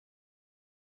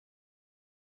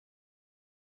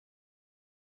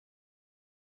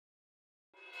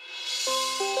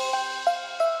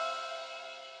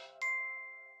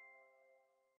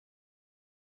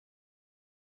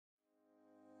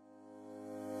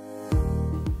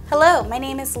Hello, my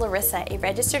name is Larissa, a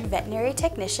registered veterinary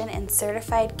technician and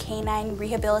certified canine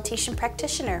rehabilitation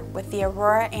practitioner with the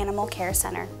Aurora Animal Care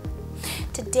Center.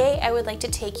 Today, I would like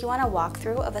to take you on a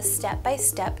walkthrough of a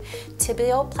step-by-step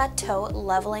tibial plateau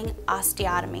leveling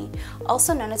osteotomy,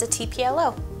 also known as a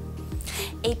TPLO.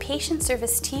 A patient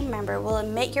service team member will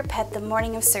admit your pet the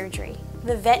morning of surgery.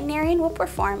 The veterinarian will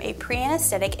perform a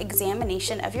pre-anesthetic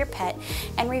examination of your pet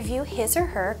and review his or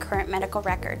her current medical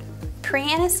record.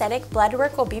 Pre-anesthetic blood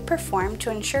work will be performed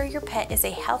to ensure your pet is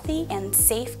a healthy and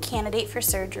safe candidate for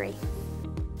surgery.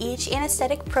 Each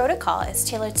anesthetic protocol is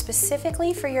tailored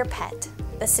specifically for your pet.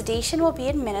 The sedation will be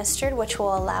administered, which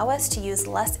will allow us to use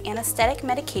less anesthetic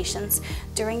medications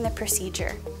during the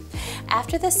procedure.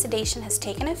 After the sedation has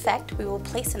taken effect, we will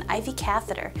place an IV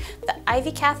catheter. The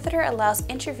IV catheter allows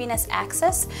intravenous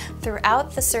access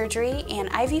throughout the surgery, and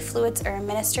IV fluids are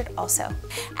administered also.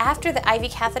 After the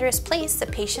IV catheter is placed, the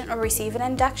patient will receive an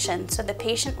induction, so the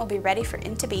patient will be ready for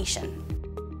intubation.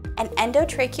 An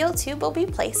endotracheal tube will be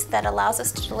placed that allows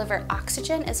us to deliver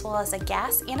oxygen as well as a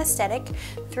gas anesthetic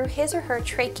through his or her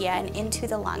trachea and into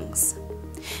the lungs.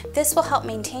 This will help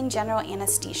maintain general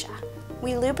anesthesia.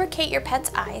 We lubricate your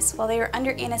pet's eyes while they are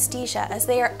under anesthesia as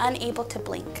they are unable to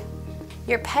blink.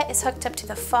 Your pet is hooked up to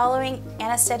the following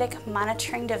anesthetic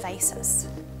monitoring devices.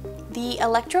 The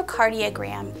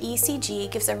electrocardiogram,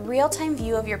 ECG, gives a real-time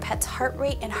view of your pet's heart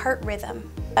rate and heart rhythm.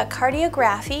 A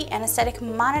cardiography anesthetic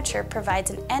monitor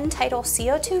provides an end-tidal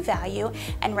CO2 value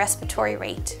and respiratory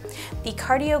rate. The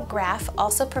cardiograph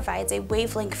also provides a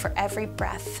wavelength for every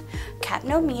breath.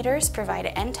 Capnometers provide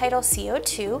an end-tidal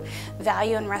CO2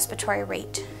 value and respiratory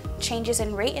rate. Changes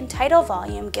in rate and tidal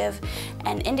volume give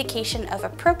an indication of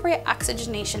appropriate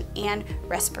oxygenation and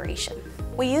respiration.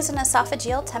 We use an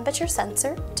esophageal temperature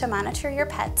sensor to monitor your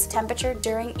pet's temperature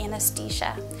during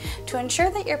anesthesia. To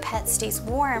ensure that your pet stays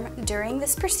warm during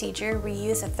this procedure, we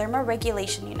use a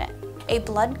thermoregulation unit. A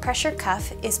blood pressure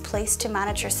cuff is placed to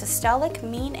monitor systolic,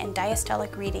 mean, and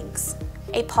diastolic readings.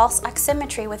 A pulse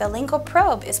oximetry with a lingual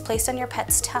probe is placed on your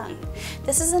pet's tongue.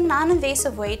 This is a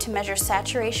non-invasive way to measure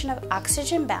saturation of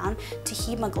oxygen bound to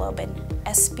hemoglobin,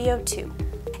 SpO2.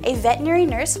 A veterinary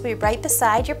nurse will be right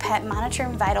beside your pet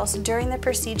monitoring vitals during the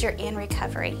procedure and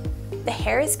recovery. The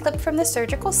hair is clipped from the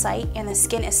surgical site and the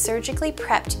skin is surgically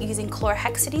prepped using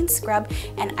chlorhexidine scrub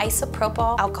and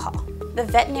isopropyl alcohol. The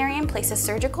veterinarian places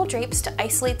surgical drapes to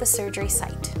isolate the surgery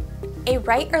site. A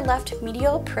right or left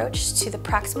medial approach to the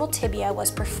proximal tibia was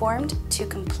performed to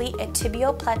complete a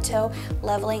tibial plateau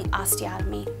leveling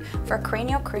osteotomy for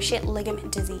cranial cruciate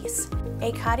ligament disease.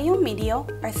 A caudiomedial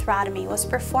arthrotomy was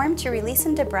performed to release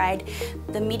and debride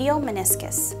the medial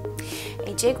meniscus.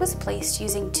 A jig was placed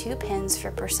using 2 pins for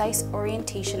precise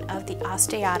orientation of the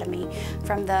osteotomy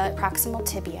from the proximal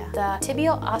tibia. The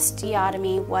tibial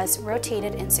osteotomy was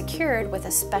rotated and secured with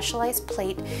a specialized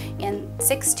plate and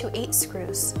 6 to 8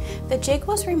 screws. The jig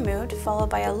was removed,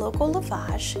 followed by a local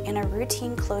lavage and a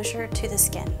routine closure to the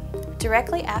skin.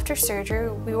 Directly after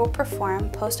surgery, we will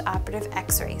perform post-operative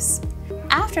x-rays.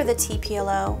 After the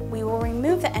TPLO, we will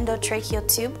remove the endotracheal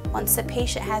tube once the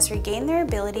patient has regained their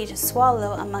ability to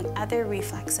swallow, among other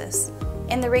reflexes.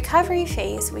 In the recovery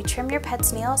phase, we trim your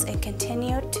pet's nails and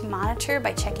continue to monitor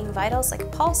by checking vitals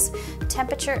like pulse,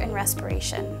 temperature, and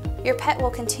respiration. Your pet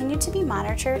will continue to be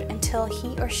monitored until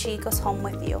he or she goes home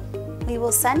with you. We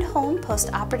will send home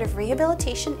post-operative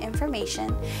rehabilitation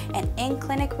information, and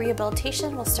in-clinic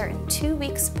rehabilitation will start in 2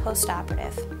 weeks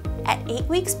post-operative. At 8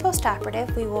 weeks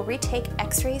post-operative, we will retake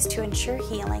x-rays to ensure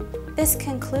healing. This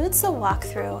concludes the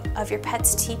walkthrough of your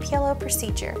pet's TPLO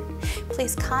procedure.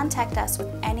 Please contact us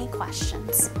with any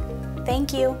questions.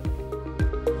 Thank you.